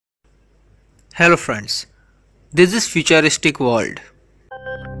Hello friends, this is Futuristic World.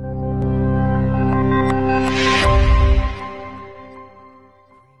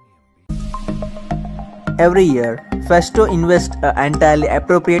 Every year, Festo invests an entirely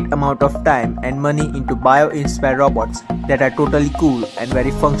appropriate amount of time and money into bio-inspired robots that are totally cool and very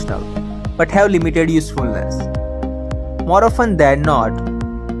functional, but have limited usefulness. More often than not,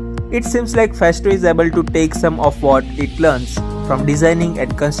 it seems like Festo is able to take some of what it learns from designing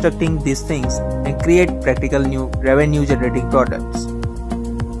and constructing these things and create practical new revenue generating products,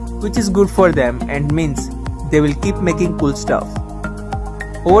 which is good for them and means they will keep making cool stuff.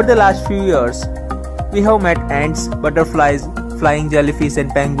 Over the last few years, we have met ants, butterflies, flying jellyfish and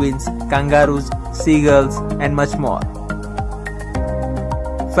penguins, kangaroos, seagulls and much more.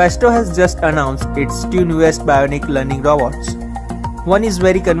 Festo has just announced its two newest bionic learning robots. One is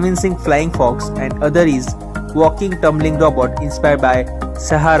very convincing flying fox and other is walking tumbling robot inspired by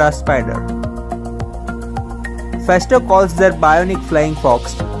Saharan spider. Festo calls their bionic flying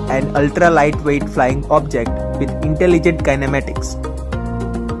fox an ultra lightweight flying object with intelligent kinematics.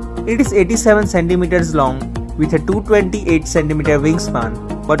 It is 87 cm long with a 228 cm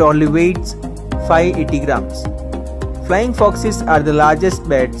wingspan but only weighs 580 grams. Flying foxes are the largest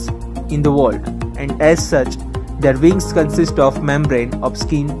birds in the world and as such their wings consist of membrane of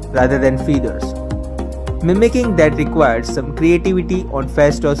skin rather than feathers, mimicking that requires some creativity on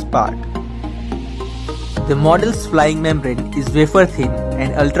Festo's part. The model's flying membrane is wafer thin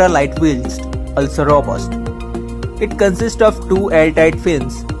and ultra light whilst also robust. It consists of two airtight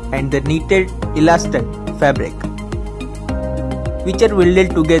fins and the knitted elastin fabric, which are welded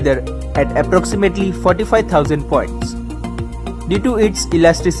together at approximately 45,000 points. Due to its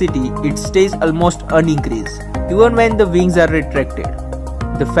elasticity, it stays almost unincreased even when the wings are retracted.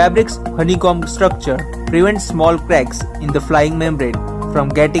 The fabric's honeycomb structure prevents small cracks in the flying membrane from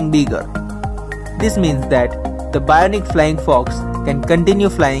getting bigger. This means that the bionic flying fox can continue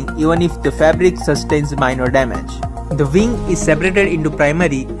flying even if the fabric sustains minor damage. The wing is separated into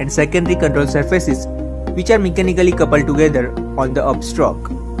primary and secondary control surfaces which are mechanically coupled together on the upstroke.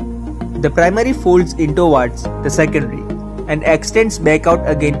 The primary folds in towards the secondary and extends back out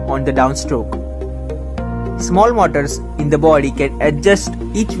again on the downstroke. Small motors in the body can adjust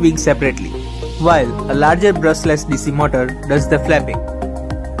each wing separately, while a larger brushless DC motor does the flapping.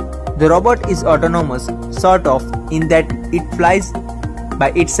 The robot is autonomous, sort of, in that it flies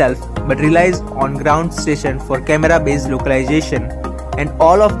by itself but relies on ground station for camera-based localization and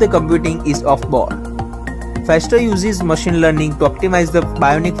all of the computing is off-board. Festo uses machine learning to optimize the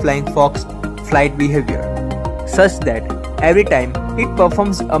bionic flying fox flight behavior, such that every time it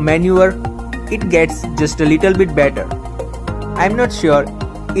performs a maneuver, it gets just a little bit better. I'm not sure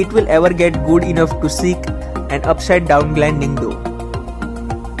it will ever get good enough to seek an upside down landing though.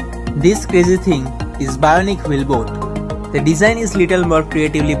 This crazy thing is Bionic Wilmot. The design is little more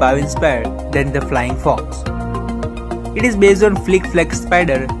creatively bio-inspired than the flying fox. It is based on Flick Flex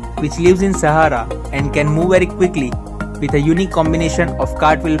spider which lives in Sahara and can move very quickly with a unique combination of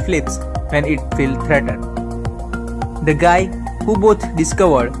cartwheel flips when it feels threatened. The guy who both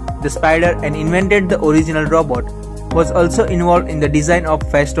discovered the spider and invented the original robot was also involved in the design of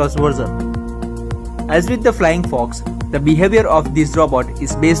Festo's version. As with the flying fox, the behavior of this robot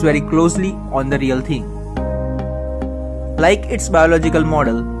is based very closely on the real thing. Like its biological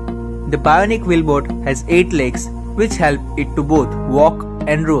model, the Bionic Wilmot has 8 legs which help it to both walk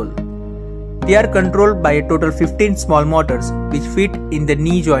and roll. They are controlled by a total 15 small motors which fit in the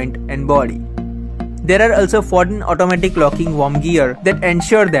knee joint and body. There are also 14 automatic locking worm gear that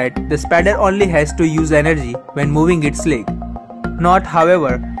ensure that the spider only has to use energy when moving its leg, not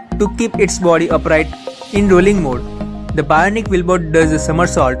however to keep its body upright. In rolling mode, the Bionic Wilmot does a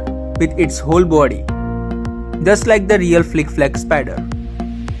somersault with its whole body, just like the real Flick Flex spider.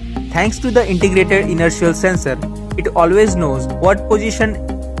 Thanks to the integrated inertial sensor, it always knows what position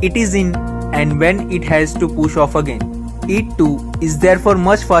it is in and when it has to push off again. It too is therefore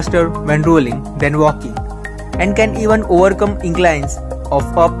much faster when rolling than walking and can even overcome inclines of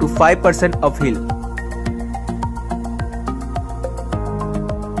up to 5% uphill.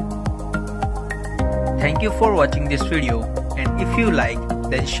 Thank you for watching this video, and if you like,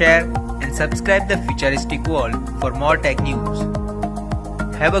 then share and subscribe the Futuristic World for more tech news.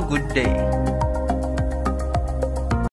 Have a good day.